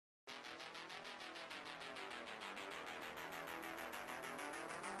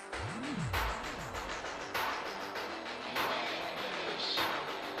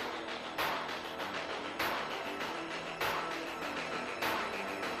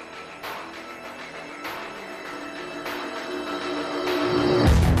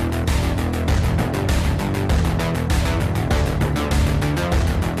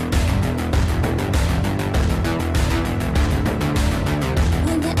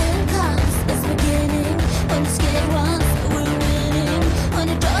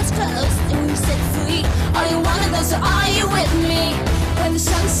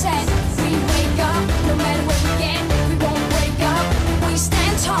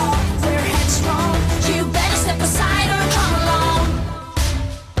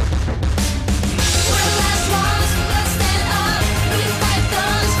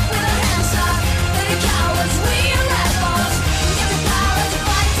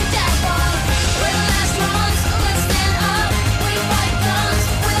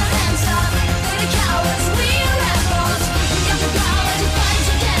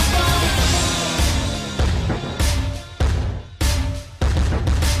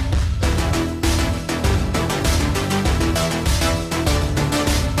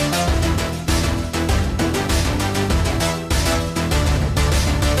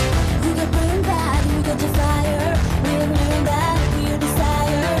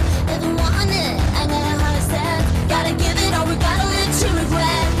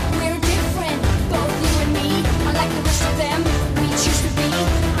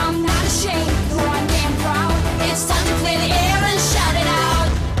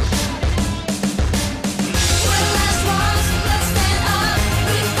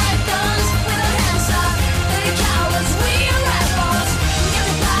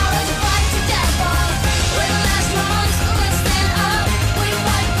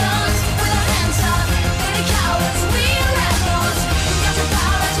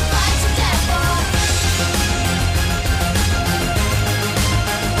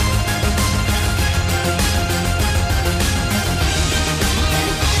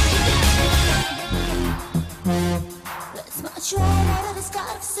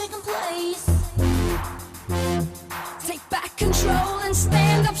place. Take back control and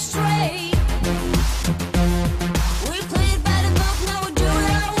stand up straight. We played by the book, now we do it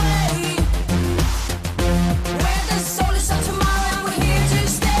our way. We're the soldiers of tomorrow and we're here to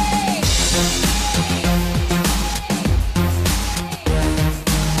stay.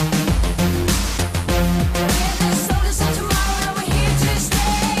 We're the soldiers of tomorrow and we're here to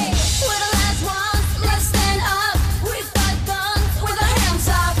stay. We're the last ones, let's stand up. We fight guns with our hands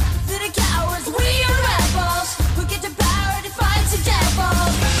up. To the cowards, we are rebels. We get the power to fight the devil.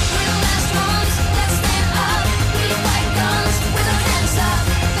 We're the last ones, let's stand up. We fight guns with our hands up.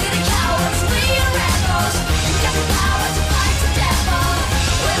 To the cowards, we are rebels. We get the power to fight the devil.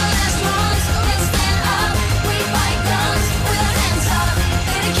 We're the last ones, let's stand up. We fight guns with our hands up.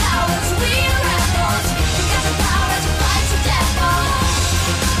 To the cowards, we are rebels. We get the power to fight the devil.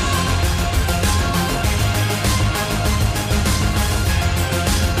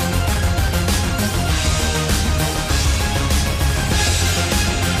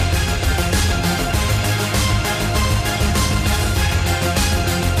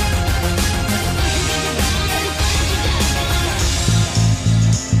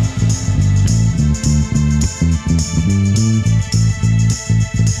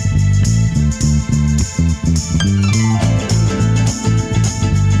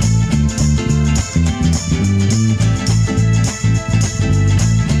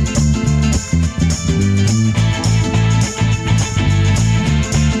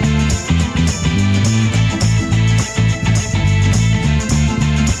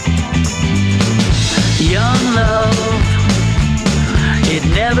 Young love, it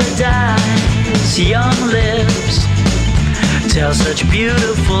never dies. Young lips tell such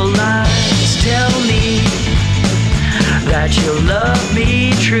beautiful lies. Tell me that you'll love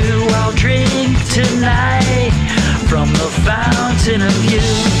me true. I'll drink tonight from the fountain of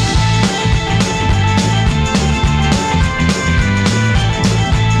youth.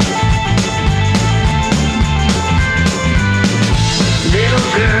 Little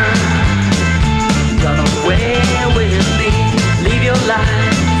girl, run away with me. Leave your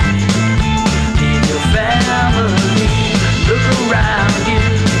life, leave your family. Look around you,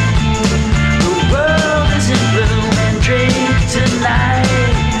 the world is in bloom. And drink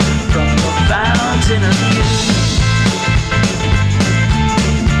tonight from the fountain of youth.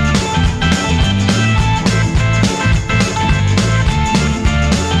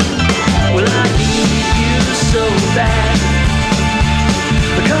 Well, I need you so bad.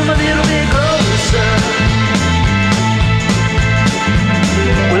 Come a little bit closer.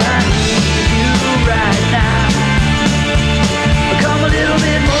 Well, I need you right now. Come a little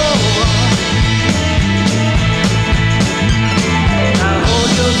bit more. I'll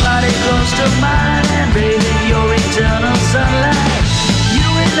hold your body close to mine and bathe in your eternal sunlight. You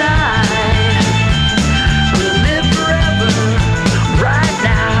and I will live forever. Right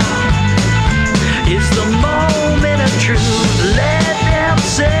now is the moment of truth. Let them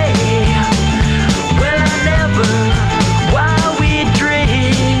say, well, I never, while we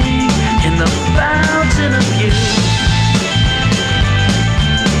drink in the fountain of youth.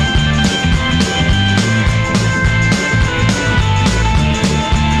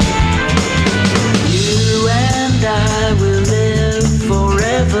 You and I will live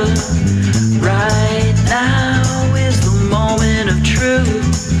forever. Right now is the moment of truth.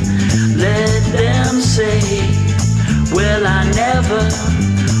 Let them say, well, I never,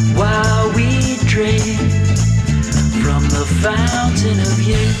 while we drink from the fountain of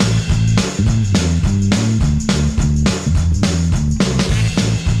youth.